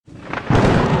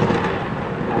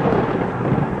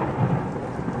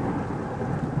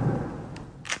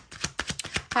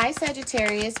Hi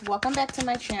Sagittarius, welcome back to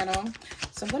my channel.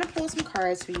 So I'm going to pull some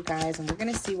cards for you guys and we're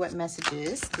going to see what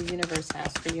messages the universe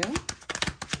has for you.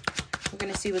 We're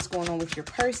going to see what's going on with your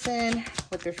person,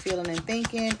 what they're feeling and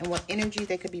thinking, and what energy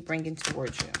they could be bringing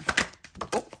towards you.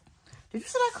 Oh, did you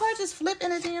see that card just flip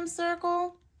in a damn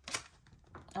circle?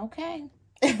 Okay.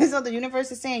 So the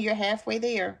universe is saying you're halfway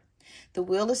there. The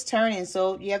wheel is turning,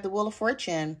 so you have the wheel of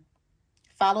fortune.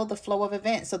 Follow the flow of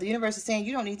events. So the universe is saying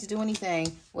you don't need to do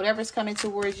anything. Whatever's coming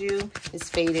towards you is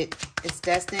fated. It's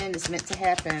destined. It's meant to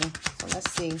happen. So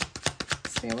let's see.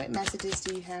 Spirit, what messages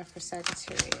do you have for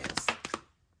Sagittarius?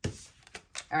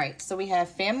 All right. So we have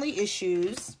family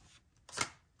issues,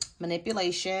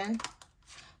 manipulation.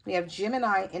 We have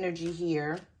Gemini energy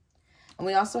here. And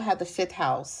we also have the 5th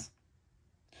house.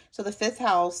 So the 5th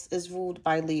house is ruled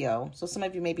by Leo. So some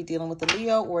of you may be dealing with a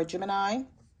Leo or a Gemini.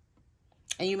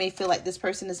 And you may feel like this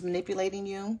person is manipulating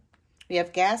you. We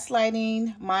have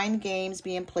gaslighting, mind games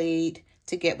being played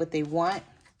to get what they want.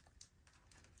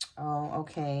 Oh,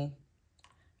 okay.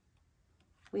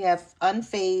 We have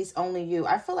unfazed, only you.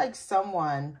 I feel like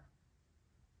someone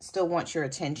still wants your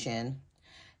attention.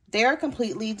 They're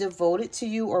completely devoted to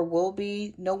you or will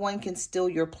be. No one can steal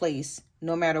your place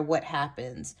no matter what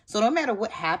happens. So no matter what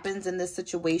happens in this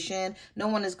situation, no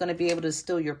one is going to be able to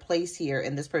steal your place here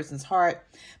in this person's heart.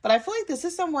 But I feel like this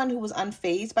is someone who was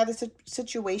unfazed by the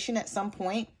situation at some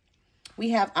point. We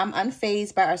have, I'm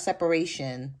unfazed by our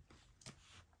separation.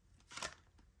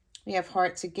 We have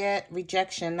hard to get,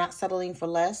 rejection, not settling for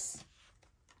less.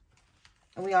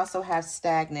 And we also have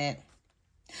stagnant.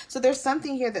 So there's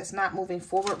something here that's not moving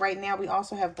forward right now. We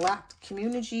also have blocked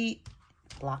communication.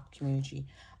 Block communication.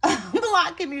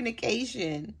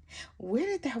 Where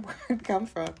did that word come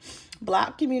from?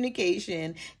 Block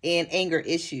communication and anger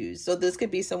issues. So this could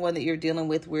be someone that you're dealing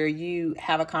with where you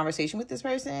have a conversation with this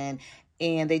person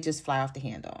and they just fly off the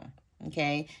handle.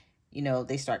 Okay. You know,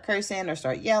 they start cursing or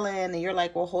start yelling and you're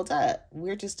like, well, hold up.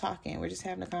 We're just talking. We're just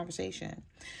having a conversation.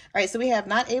 All right. So we have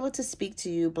not able to speak to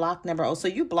you. Block number. Oh, so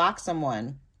you block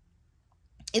someone.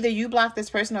 Either you blocked this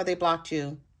person or they blocked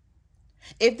you.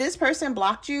 If this person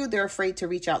blocked you, they're afraid to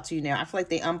reach out to you now. I feel like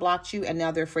they unblocked you and now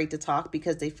they're afraid to talk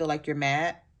because they feel like you're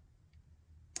mad.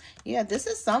 Yeah, this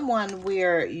is someone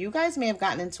where you guys may have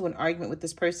gotten into an argument with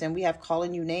this person. We have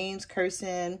calling you names,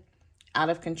 cursing, out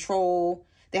of control.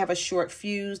 They have a short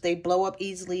fuse. They blow up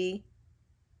easily.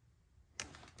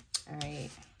 All right.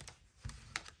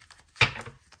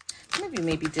 Some of you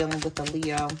may be dealing with a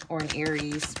Leo or an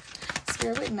Aries.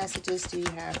 Spirit, what messages do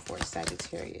you have for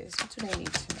Sagittarius? What do they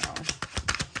need to know?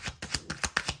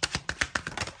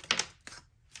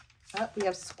 Oh, we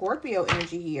have Scorpio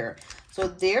energy here. So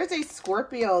there's a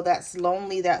Scorpio that's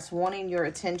lonely, that's wanting your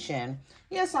attention.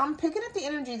 Yeah, so I'm picking up the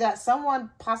energy that someone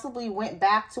possibly went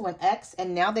back to an ex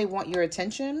and now they want your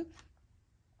attention.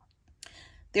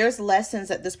 There's lessons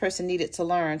that this person needed to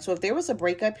learn. So if there was a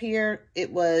breakup here,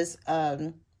 it was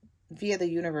via the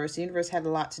universe. The universe had a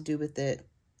lot to do with it.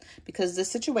 Because the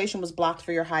situation was blocked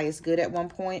for your highest good at one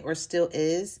point or still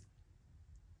is.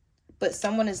 But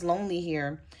someone is lonely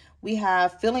here. We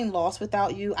have feeling lost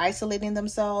without you, isolating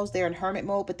themselves. They're in hermit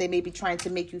mode, but they may be trying to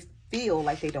make you feel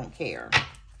like they don't care.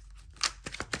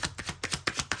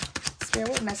 Spirit,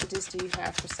 what messages do you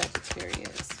have for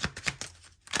Sagittarius?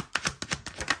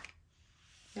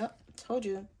 Yep, told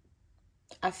you.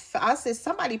 I said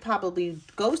somebody probably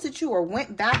ghosted you or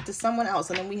went back to someone else.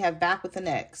 And then we have back with an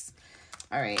ex.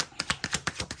 All right.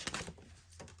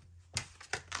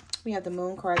 We have the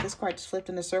moon card. This card just flipped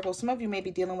in a circle. Some of you may be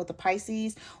dealing with the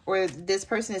Pisces or this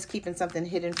person is keeping something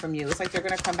hidden from you. It's like they're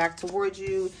going to come back towards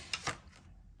you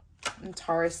in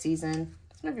Taurus season.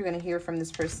 Some of you are going to hear from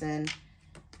this person.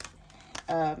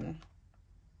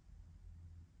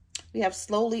 We have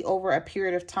slowly over a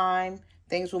period of time,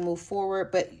 things will move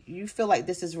forward, but you feel like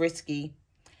this is risky.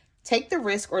 Take the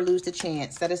risk or lose the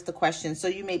chance. That is the question. So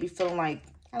you may be feeling like,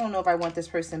 I don't know if I want this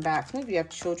person back. Some of you have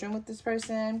children with this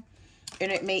person. And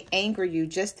it may anger you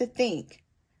just to think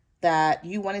that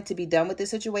you wanted to be done with this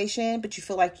situation, but you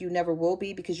feel like you never will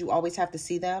be because you always have to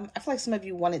see them. I feel like some of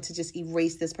you wanted to just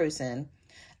erase this person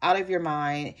out of your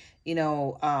mind. You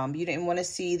know, you didn't want to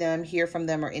see them, hear from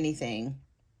them, or anything.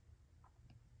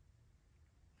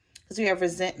 Because we have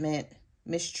resentment,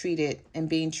 mistreated, and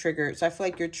being triggered. So I feel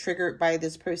like you're triggered by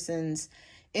this person's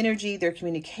energy, their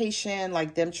communication,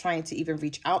 like them trying to even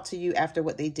reach out to you after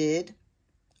what they did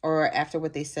or after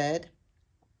what they said.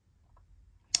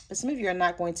 But some of you are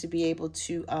not going to be able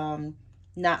to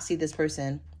not see this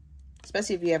person,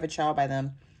 especially if you have a child by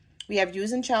them. We have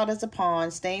using child as a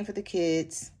pawn, staying for the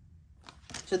kids.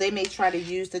 So they may try to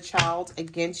use the child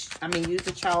against, use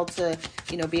the child to,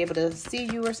 be able to see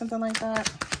you or something like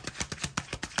that.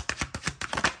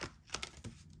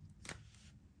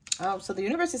 Oh, so the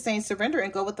universe is saying surrender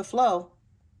and go with the flow.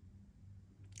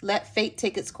 Let fate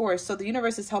take its course. So the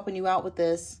universe is helping you out with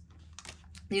this.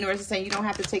 The universe is saying you don't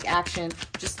have to take action.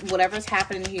 Just whatever's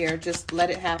happening here, just let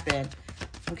it happen.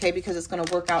 Okay, because it's going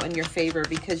to work out in your favor,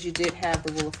 because you did have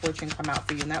the Wheel of Fortune come out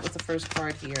for you. And that was the first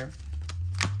card here.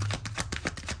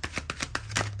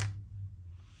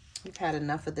 You've had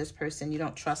enough of this person. You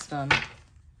don't trust them.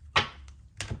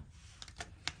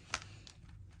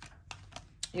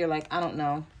 You're like, I don't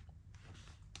know.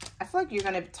 I feel like you're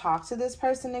going to talk to this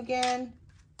person again.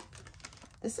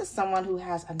 This is someone who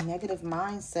has a negative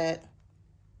mindset.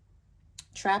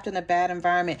 Trapped in a bad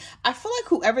environment. I feel like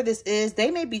whoever this is, they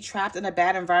may be trapped in a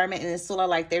bad environment, and it's sort of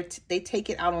like they take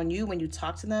it out on you when you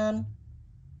talk to them.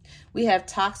 We have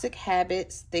toxic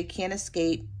habits they can't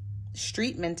escape,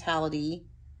 street mentality,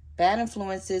 bad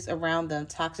influences around them,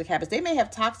 toxic habits. They may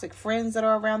have toxic friends that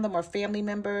are around them or family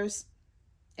members,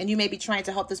 and you may be trying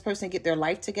to help this person get their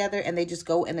life together, and they just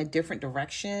go in a different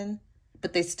direction,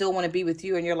 but they still want to be with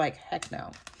you, and you're like, heck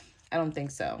no, I don't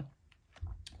think so.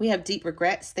 We have deep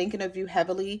regrets, thinking of you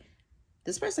heavily.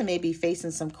 This person may be facing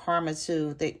some karma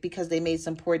too, because they made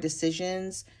some poor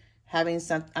decisions.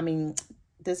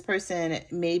 This person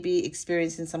may be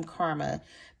experiencing some karma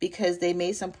because they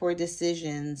made some poor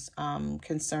decisions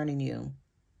concerning you.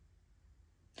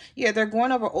 Yeah, they're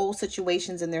going over old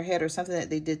situations in their head or something that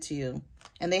they did to you.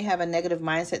 And they have a negative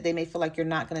mindset. They may feel like you're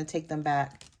not going to take them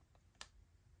back.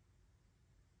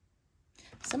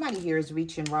 Somebody here is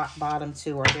reaching rock bottom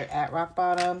too, or they're at rock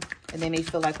bottom, and they may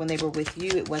feel like when they were with you,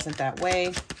 it wasn't that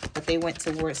way, but they went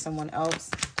towards someone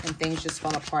else and things just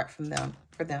fell apart for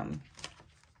them.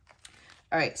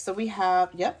 All right, so we have,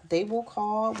 yep, they will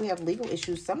call. We have legal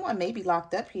issues. Someone may be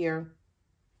locked up here,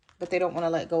 but they don't want to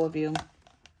let go of you.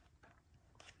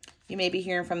 You may be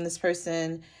hearing from this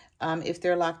person. If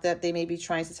they're locked up, they may be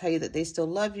trying to tell you that they still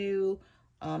love you.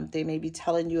 They may be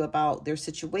telling you about their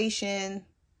situation.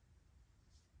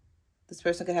 This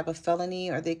person could have a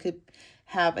felony, or they could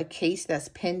have a case that's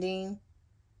pending.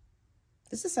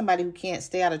 This is somebody who can't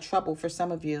stay out of trouble for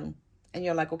some of you. And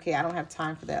you're like, okay, I don't have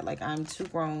time for that. Like, I'm too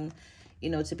grown,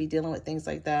 to be dealing with things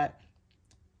like that.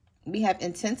 We have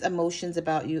intense emotions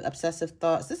about you, obsessive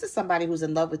thoughts. This is somebody who's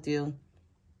in love with you.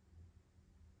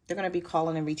 They're going to be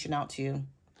calling and reaching out to you.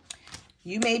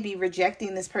 You may be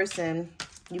rejecting this person.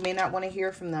 You may not want to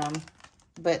hear from them,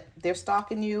 but they're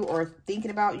stalking you or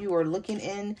thinking about you or looking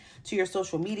into your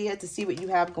social media to see what you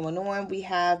have going on. We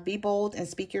have be bold and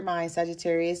speak your mind,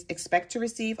 Sagittarius. Expect to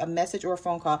receive a message or a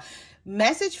phone call.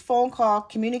 Message, phone call,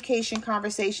 communication,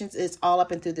 conversations is all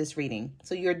up and through this reading.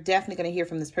 So you're definitely going to hear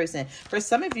from this person. For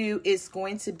some of you, it's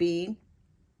going to be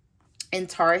in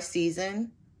Taurus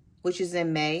season, which is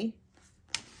in May.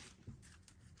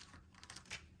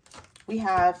 We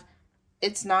have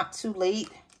it's not too late.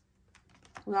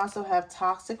 We also have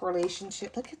toxic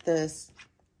relationship. Look at this.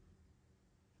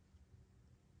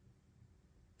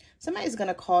 Somebody's going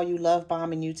to call you, love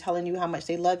bombing you, telling you how much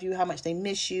they love you, how much they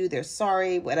miss you. They're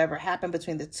sorry, whatever happened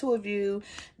between the two of you.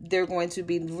 They're going to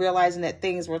be realizing that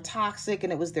things were toxic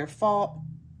and it was their fault.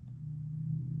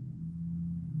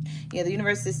 Yeah, the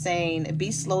universe is saying,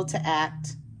 be slow to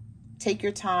act. Take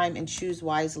your time and choose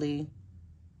wisely.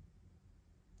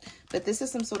 But this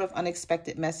is some sort of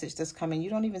unexpected message that's coming. You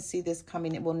don't even see this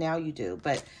coming. Well, now you do.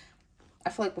 But I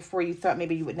feel like before you thought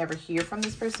maybe you would never hear from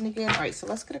this person again. All right, so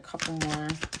let's get a couple more.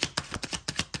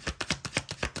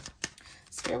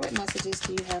 Spirit, what messages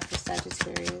do you have for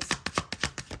Sagittarius?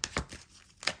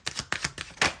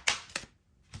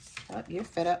 Oh, you're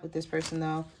fed up with this person,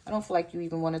 though. I don't feel like you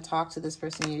even want to talk to this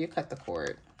person here. You cut the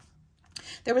cord.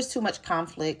 There was too much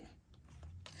conflict.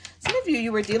 Some of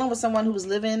you were dealing with someone who was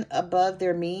living above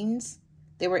their means.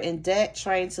 They were in debt,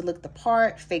 trying to look the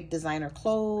part, fake designer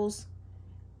clothes.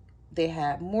 They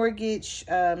had mortgage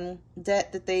debt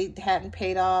that they hadn't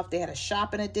paid off. They had a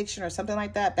shopping addiction or something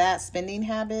like that, bad spending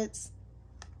habits.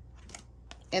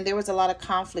 And there was a lot of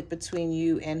conflict between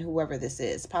you and whoever this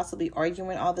is, possibly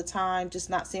arguing all the time, just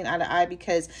not seeing eye to eye,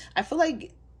 because I feel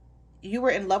like you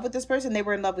were in love with this person. They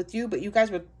were in love with you, but you guys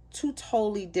were two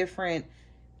totally different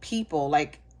people,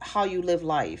 like how you live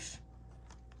life.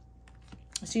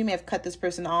 So you may have cut this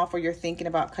person off, or you're thinking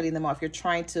about cutting them off. You're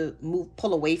trying to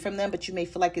pull away from them, but you may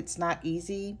feel like it's not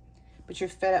easy, but you're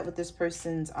fed up with this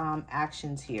person's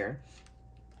actions here.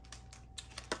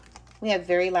 We have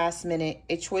very last minute.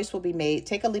 A choice will be made.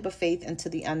 Take a leap of faith into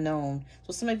the unknown.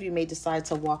 So some of you may decide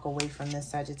to walk away from this,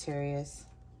 Sagittarius.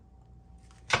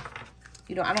 I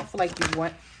don't feel like you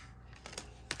want...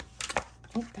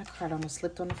 Oh, that card almost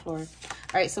slipped on the floor.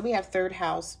 All right, so we have third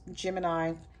house,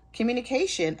 Gemini.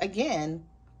 Communication, again,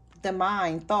 the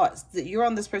mind, thoughts. That you're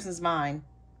on this person's mind.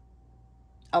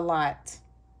 a lot.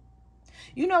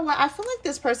 You know what? I feel like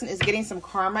this person is getting some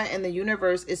karma, and the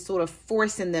universe is sort of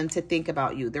forcing them to think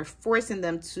about you. They're forcing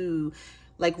them to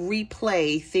like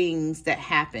replay things that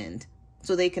happened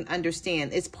so they can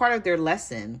understand. It's part of their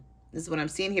lesson. This is what I'm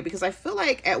seeing here, because I feel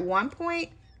like at one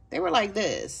point they were like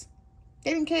this.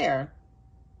 They didn't care.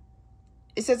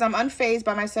 It says, I'm unfazed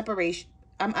by my separation.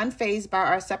 I'm unfazed by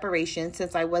our separation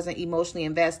since I wasn't emotionally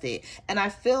invested. And I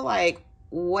feel like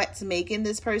what's making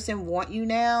this person want you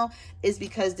now is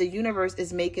because the universe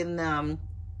is making them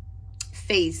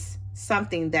face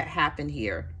something that happened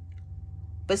here.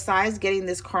 Besides getting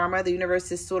this karma, the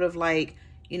universe is sort of like,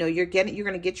 you know, you're going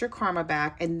to get your karma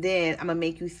back, and then I'm going to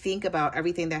make you think about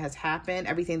everything that has happened,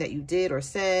 everything that you did or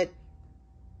said.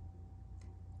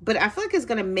 But I feel like it's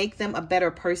going to make them a better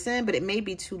person, but it may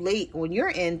be too late when you're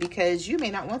in, because you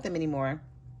may not want them anymore.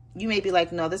 You may be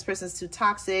like, no, this person's too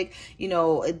toxic. You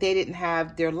know, they didn't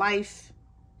have their life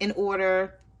in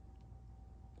order.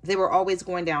 They were always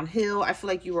going downhill. I feel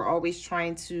like you were always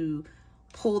trying to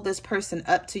pull this person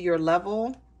up to your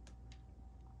level,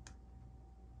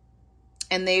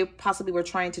 and they possibly were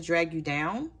trying to drag you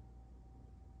down.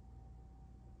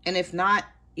 And if not,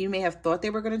 you may have thought they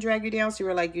were going to drag you down. So you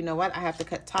were like, you know what? I have to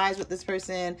cut ties with this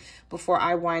person before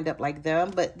I wind up like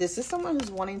them. But this is someone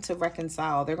who's wanting to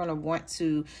reconcile. They're going to want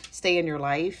to stay in your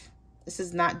life. This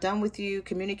is not done with you.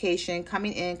 Communication,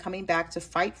 coming in, coming back to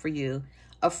fight for you.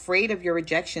 Afraid of your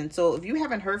rejection. So if you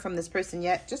haven't heard from this person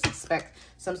yet, just expect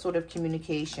some sort of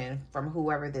communication from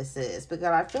whoever this is. Because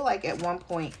I feel like at one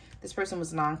point, this person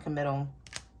was non-committal.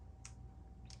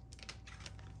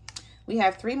 We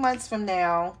have 3 months from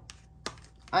now,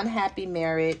 unhappy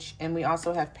marriage, and we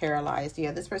also have paralyzed.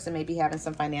 Yeah, this person may be having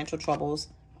some financial troubles,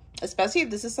 especially if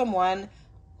this is someone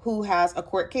who has a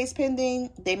court case pending.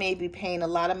 They may be paying a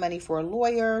lot of money for a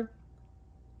lawyer,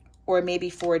 or maybe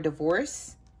for a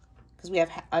divorce, because we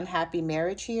have unhappy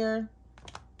marriage here,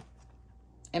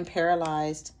 and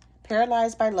paralyzed.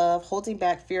 Paralyzed by love, holding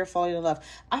back, fear of falling in love.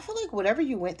 I feel like whatever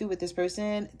you went through with this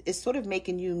person is sort of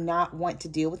making you not want to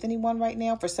deal with anyone right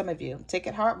now. For some of you, take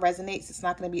it how it resonates. It's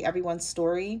not going to be everyone's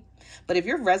story. But if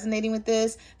you're resonating with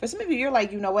this, for some of you, you're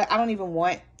like, you know what? I don't even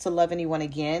want to love anyone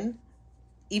again.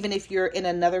 Even if you're in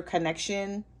another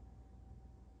connection,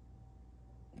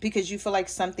 because you feel like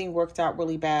something worked out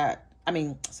really bad. I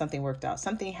mean, something worked out.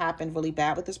 Something happened really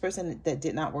bad with this person that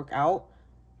did not work out.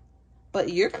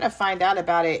 But you're going to find out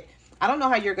about it. I don't know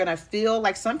how you're going to feel.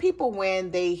 Like some people,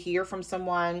 when they hear from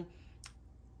someone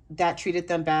that treated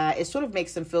them bad, it sort of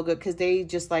makes them feel good, because they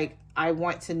just like, I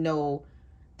want to know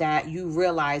that you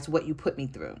realize what you put me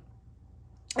through.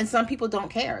 And some people don't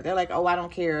care. They're like, oh, I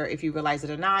don't care if you realize it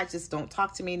or not. Just don't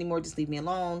talk to me anymore. Just leave me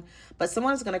alone. But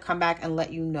someone's going to come back and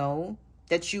let you know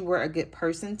that you were a good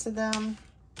person to them,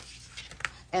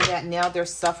 and that now they're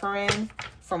suffering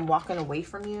from walking away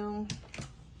from you.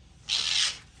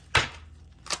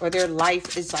 Or their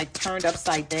life is like turned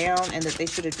upside down, and that they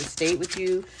should have just stayed with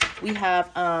you. We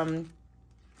have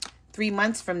 3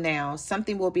 months from now,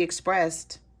 something will be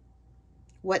expressed.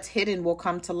 What's hidden will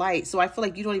come to light. So I feel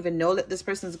like you don't even know that this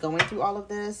person's going through all of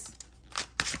this.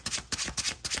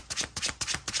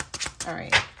 All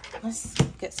right, let's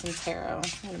get some tarot.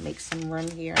 I'm going to make some room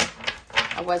here.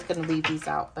 I was going to leave these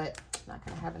out, but I'm not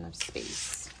going to have enough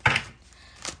space.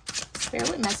 Spirit,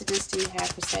 what messages do you have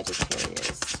for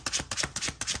Sagittarius?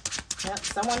 Yep,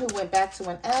 someone who went back to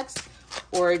an ex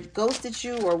or ghosted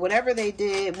you or whatever they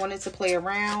did, wanted to play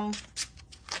around,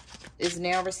 is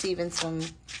now receiving some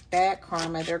bad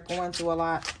karma. They're going through a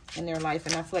lot in their life,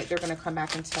 and I feel like they're going to come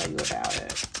back and tell you about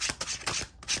it.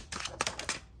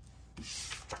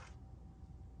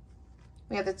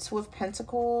 We have the Two of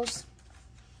Pentacles.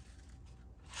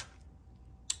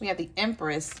 We have the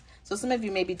Empress. So some of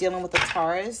you may be dealing with a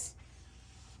Taurus.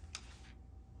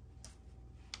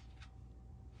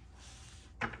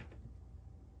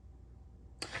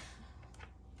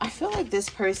 I feel like this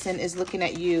person is looking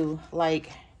at you like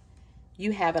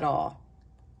you have it all.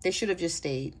 They should have just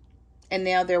stayed. And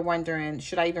now they're wondering,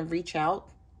 should I even reach out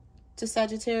to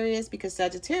Sagittarius? Because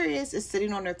Sagittarius is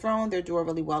sitting on their throne. They're doing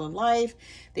really well in life.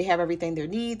 They have everything they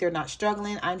need. They're not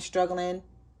struggling. I'm struggling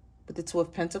with the Two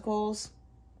of Pentacles.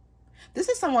 This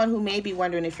is someone who may be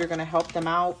wondering if you're going to help them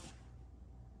out.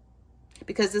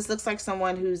 Because this looks like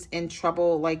someone who's in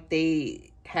trouble, like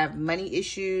they have money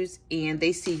issues, and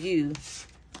they see you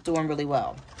doing really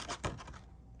well.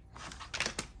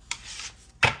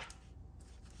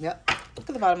 Yep. Look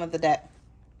at the bottom of the deck.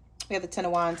 We have the Ten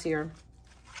of Wands here.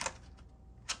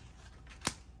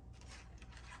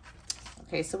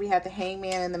 Okay, so we have the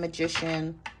Hangman and the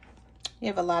Magician. You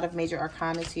have a lot of major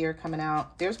arcanas here coming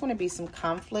out. There's going to be some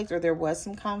conflict, or there was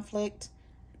some conflict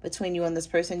between you and this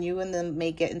person. You and them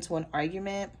may get into an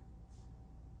argument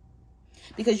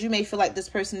because you may feel like this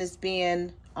person is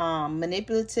being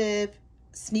manipulative,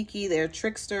 sneaky. They're a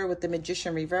trickster with the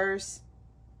Magician reverse.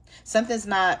 Something's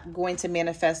not going to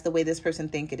manifest the way this person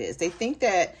think it is. They think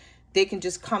that they can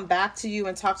just come back to you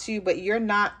and talk to you, but you're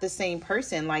not the same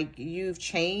person. Like, you've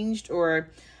changed, or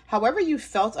however you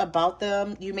felt about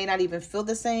them, you may not even feel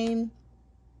the same.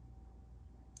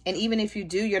 And even if you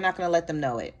do, you're not going to let them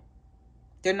know it.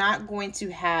 They're not going to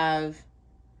have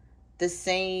the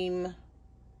same,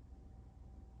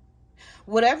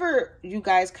 whatever you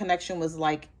guys' connection was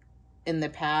like in the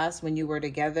past when you were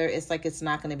together, it's like it's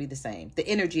not going to be the same. The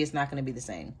energy is not going to be the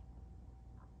same.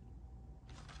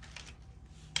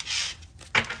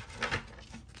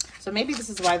 So maybe this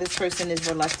is why this person is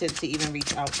reluctant to even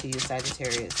reach out to you,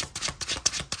 Sagittarius.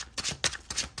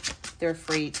 They're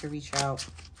afraid to reach out.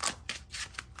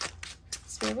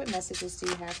 Spirit, what messages do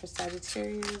you have for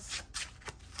Sagittarius?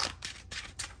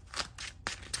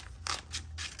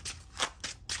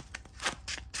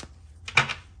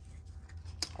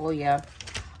 Oh, yeah.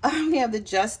 We have the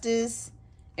Justice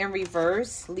in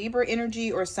reverse. Libra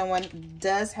energy, or someone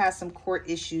does have some court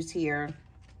issues here.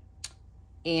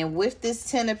 And with this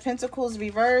 10 of Pentacles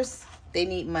reverse, they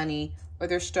need money, or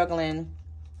they're struggling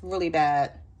really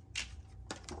bad.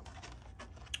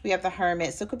 We have the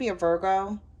Hermit. So it could be a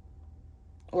Virgo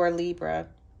or a Libra.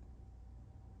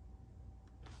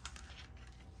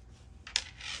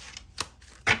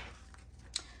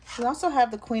 We also have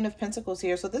the Queen of Pentacles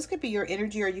here. So this could be your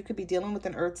energy, or you could be dealing with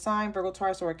an earth sign, Virgo,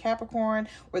 Taurus, or a Capricorn,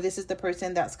 or this is the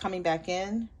person that's coming back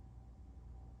in.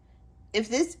 If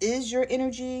this is your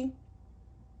energy,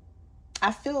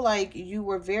 I feel like you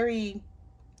were very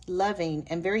loving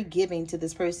and very giving to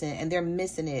this person, and they're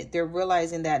missing it. They're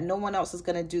realizing that no one else is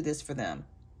going to do this for them.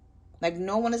 Like,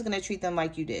 no one is going to treat them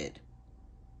like you did.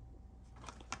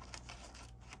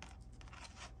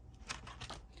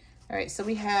 All right, so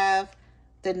we have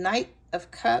the Knight of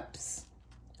Cups,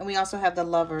 and we also have the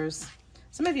Lovers.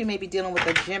 Some of you may be dealing with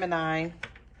a Gemini,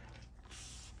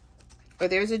 or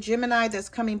there's a Gemini that's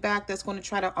coming back that's going to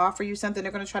try to offer you something.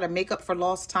 They're going to try to make up for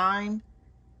lost time,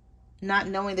 not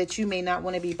knowing that you may not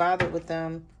want to be bothered with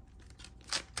them.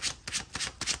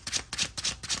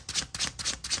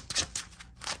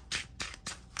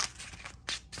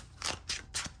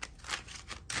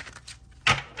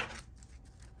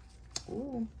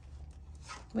 Ooh.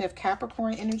 We have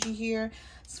Capricorn energy here.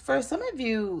 For some of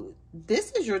you,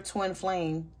 this is your twin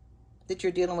flame that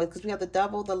you're dealing with, because we have the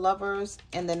Devil, the Lovers,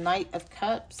 and the Knight of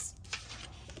Cups.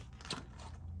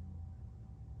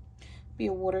 Be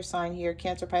a water sign here,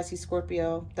 Cancer, Pisces,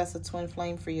 Scorpio. That's a twin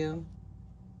flame for you,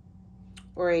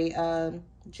 or a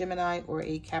Gemini, or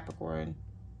a Capricorn.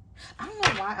 I don't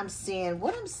know why I'm seeing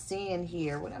what I'm seeing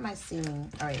here. What am I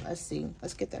seeing? All right, let's see.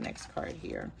 Let's get the next card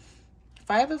here.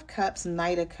 Five of Cups,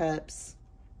 Knight of Cups,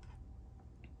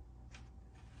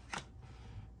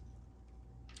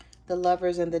 the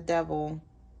Lovers, and the Devil.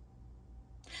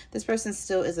 This person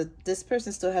still has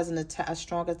a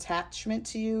strong attachment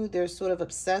to you. They're sort of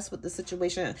obsessed with the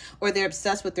situation, or they're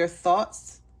obsessed with their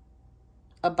thoughts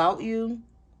about you,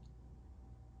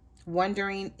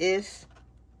 wondering if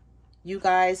you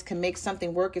guys can make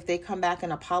something work if they come back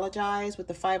and apologize with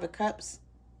the Five of Cups.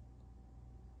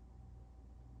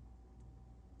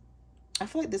 I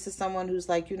feel like this is someone who's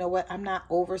like, you know what, I'm not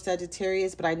over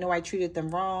Sagittarius, but I know I treated them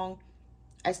wrong.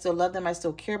 I still love them. I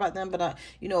still care about them. But,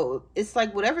 you know, it's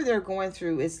like whatever they're going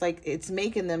through, it's like it's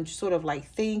making them sort of like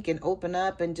think and open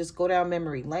up and just go down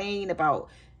memory lane about,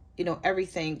 you know,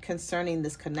 everything concerning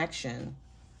this connection.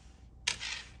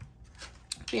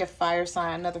 We have fire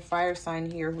sign, another fire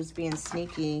sign here who's being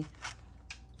sneaky.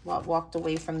 Walked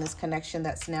away from this connection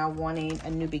that's now wanting a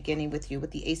new beginning with you,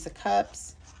 with the Ace of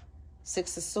Cups,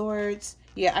 Six of Swords.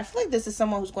 Yeah, I feel like this is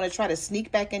someone who's going to try to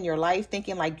sneak back in your life,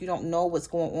 thinking like you don't know what's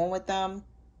going on with them.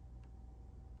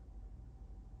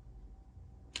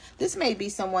 This may be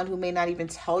someone who may not even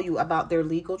tell you about their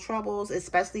legal troubles,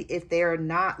 especially if they're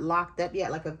not locked up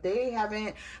yet. Like if they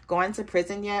haven't gone to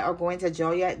prison yet or going to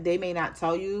jail yet, they may not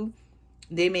tell you.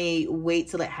 They may wait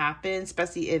till it happens,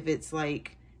 especially if it's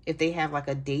like, if they have like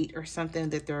a date or something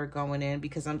that they're going in,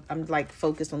 because I'm like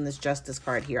focused on this Justice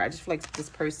card here. I just feel like this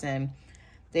person,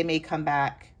 they may come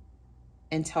back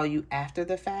and tell you after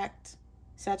the fact,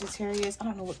 Sagittarius. I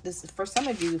don't know what this is. For some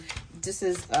of you, this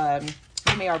is,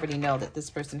 you may already know that this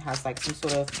person has like some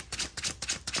sort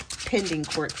of pending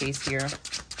court case here.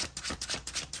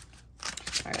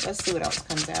 All right, let's see what else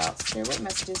comes out. Spirit, what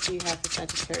messages do you have for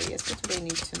Sagittarius? What do they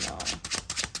need to know?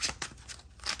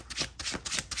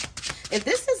 If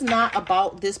this is not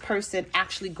about this person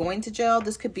actually going to jail,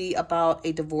 this could be about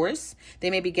a divorce. They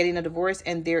may be getting a divorce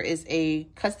and there is a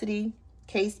custody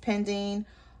case pending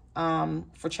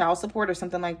for child support or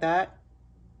something like that.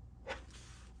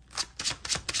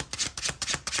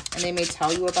 And they may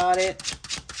tell you about it.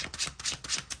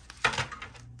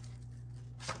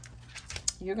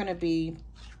 You're going to be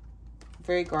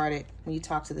very guarded when you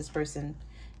talk to this person.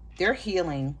 They're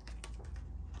healing.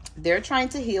 They're trying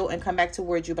to heal and come back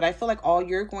towards you. But I feel like all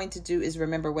you're going to do is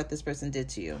remember what this person did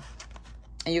to you.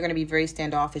 And you're going to be very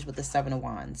standoffish with the Seven of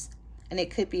Wands. And it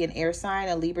could be an air sign,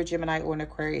 a Libra, Gemini, or an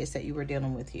Aquarius that you were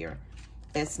dealing with here.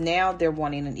 It's now they're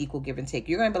wanting an equal give and take.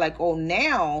 You're going to be like, oh,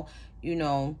 now, you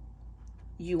know,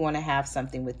 you want to have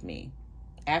something with me.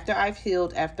 After I've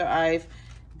healed, after I've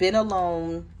been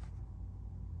alone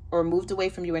or moved away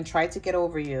from you and tried to get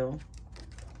over you.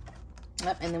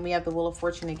 Yep, and then we have the Wheel of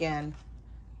Fortune again.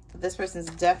 This person's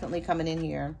definitely coming in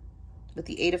here with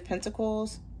the Eight of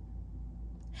Pentacles.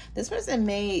 This person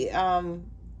may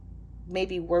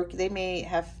maybe work. They may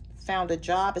have found a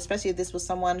job, especially if this was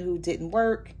someone who didn't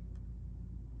work.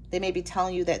 They may be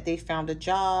telling you that they found a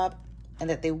job and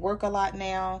that they work a lot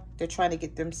now. They're trying to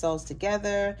get themselves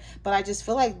together. But I just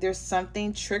feel like there's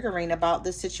something triggering about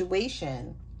this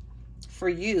situation for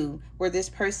you where this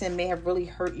person may have really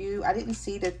hurt you. I didn't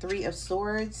see the Three of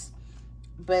Swords,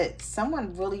 but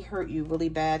someone really hurt you really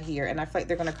bad here. And I feel like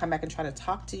they're going to come back and try to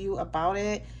talk to you about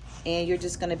it. And you're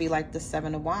just going to be like the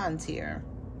Seven of Wands here.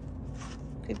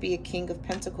 Could be a King of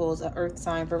Pentacles, an Earth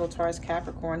sign, Virgo, Taurus,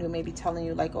 Capricorn, who may be telling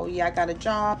you like, oh yeah, I got a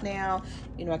job now.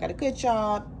 You know, I got a good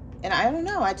job. And I don't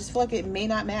know. I just feel like it may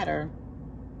not matter.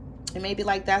 It may be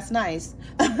like, that's nice.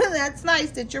 That's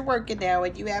nice that you're working now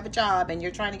and you have a job and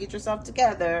you're trying to get yourself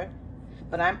together.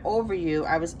 But I'm over you.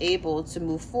 I was able to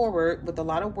move forward with a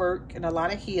lot of work and a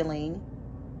lot of healing.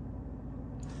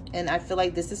 And I feel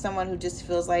like this is someone who just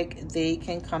feels like they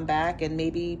can come back and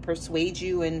maybe persuade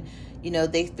you. And, you know,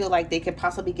 they feel like they could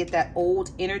possibly get that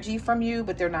old energy from you,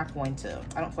 but they're not going to.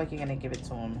 I don't feel like you're going to give it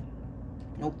to them.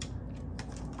 Nope.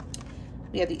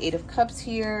 We have the Eight of Cups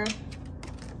here.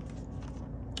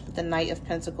 The Knight of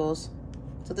Pentacles.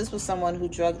 So this was someone who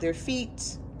dragged their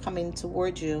feet coming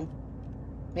towards you.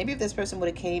 Maybe if this person would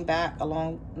have came back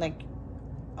along like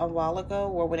a while ago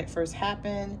or when it first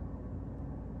happened,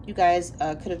 you guys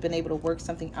could have been able to work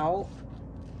something out.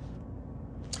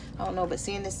 I don't know, but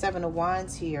seeing the Seven of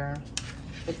Wands here,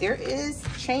 but there is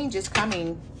changes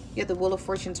coming. You have the Wheel of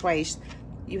Fortune twice.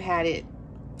 You had it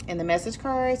in the message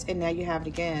cards and now you have it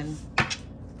again. All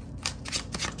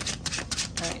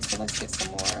right, so let's get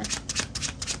some more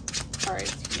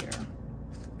cards here.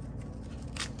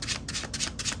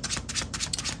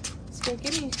 So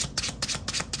give me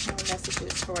more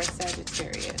messages for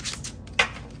Sagittarius.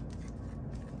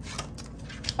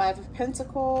 Five of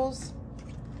Pentacles,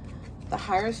 the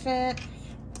Hierophant,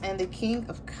 and the King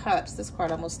of Cups. This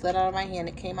card almost slid out of my hand.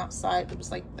 It came outside. It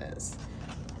was like this.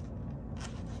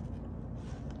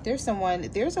 There's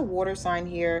a water sign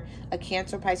here, a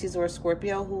Cancer, Pisces, or a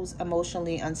Scorpio who's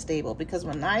emotionally unstable. Because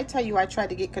when I tell you I tried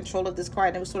to get control of this card,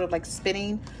 and it was sort of like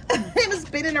spinning. It was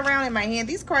spinning around in my hand.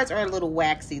 These cards are a little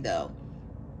waxy, though.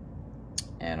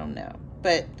 I don't know.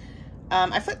 But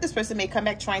I feel like this person may come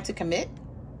back trying to commit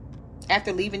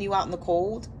after leaving you out in the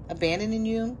cold, abandoning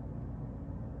you.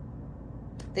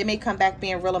 They may come back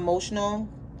being real emotional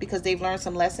because they've learned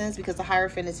some lessons, because the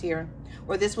Hierophant is here.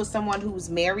 Or this was someone who's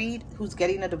married, who's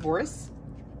getting a divorce,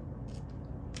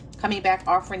 coming back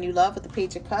offering you love with the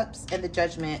Page of Cups and the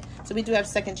Judgment. So we do have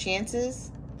second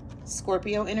chances,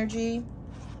 Scorpio energy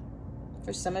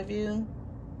for some of you.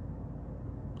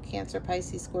 Cancer,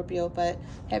 Pisces, Scorpio, but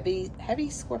heavy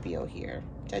Scorpio here.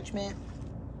 Judgment,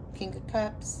 King of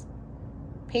Cups,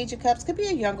 Page of Cups. Could be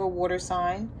a younger water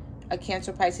sign, a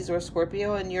Cancer, Pisces, or a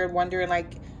Scorpio, and you're wondering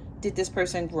like, did this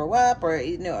person grow up, or,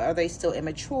 you know, are they still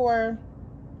immature?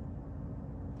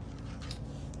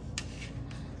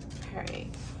 All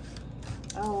right.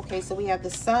 Oh, okay. So we have the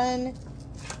Sun,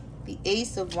 the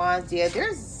Ace of Wands. Yeah,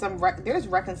 there's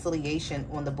reconciliation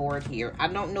on the board here. I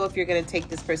don't know if you're going to take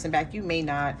this person back. You may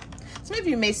not. Some of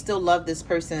you may still love this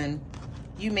person.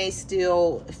 You may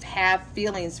still have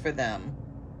feelings for them.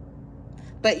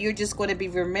 But you're just going to be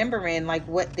remembering like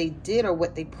what they did or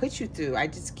what they put you through. I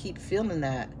just keep feeling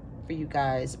that for you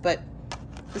guys. But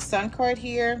the Sun card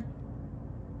here,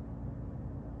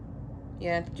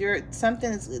 yeah,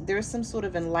 there's some sort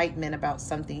of enlightenment about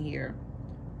something here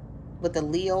with the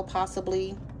Leo,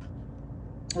 possibly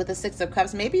with the Six of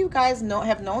Cups. Maybe you guys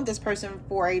have known this person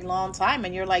for a long time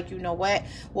and you're like, you know what,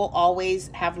 we'll always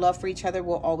have love for each other,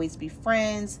 we'll always be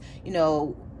friends, you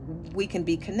know, we can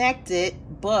be connected,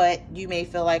 but you may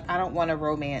feel like, I don't want a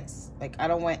romance. Like, I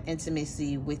don't want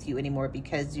intimacy with you anymore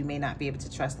because you may not be able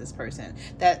to trust this person.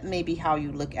 That may be how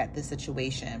you look at the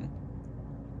situation.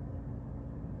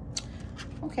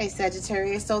 Okay,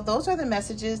 Sagittarius, so those are the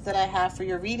messages that I have for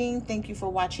your reading. Thank you for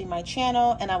watching my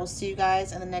channel, and I will see you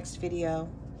guys in the next video.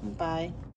 Bye.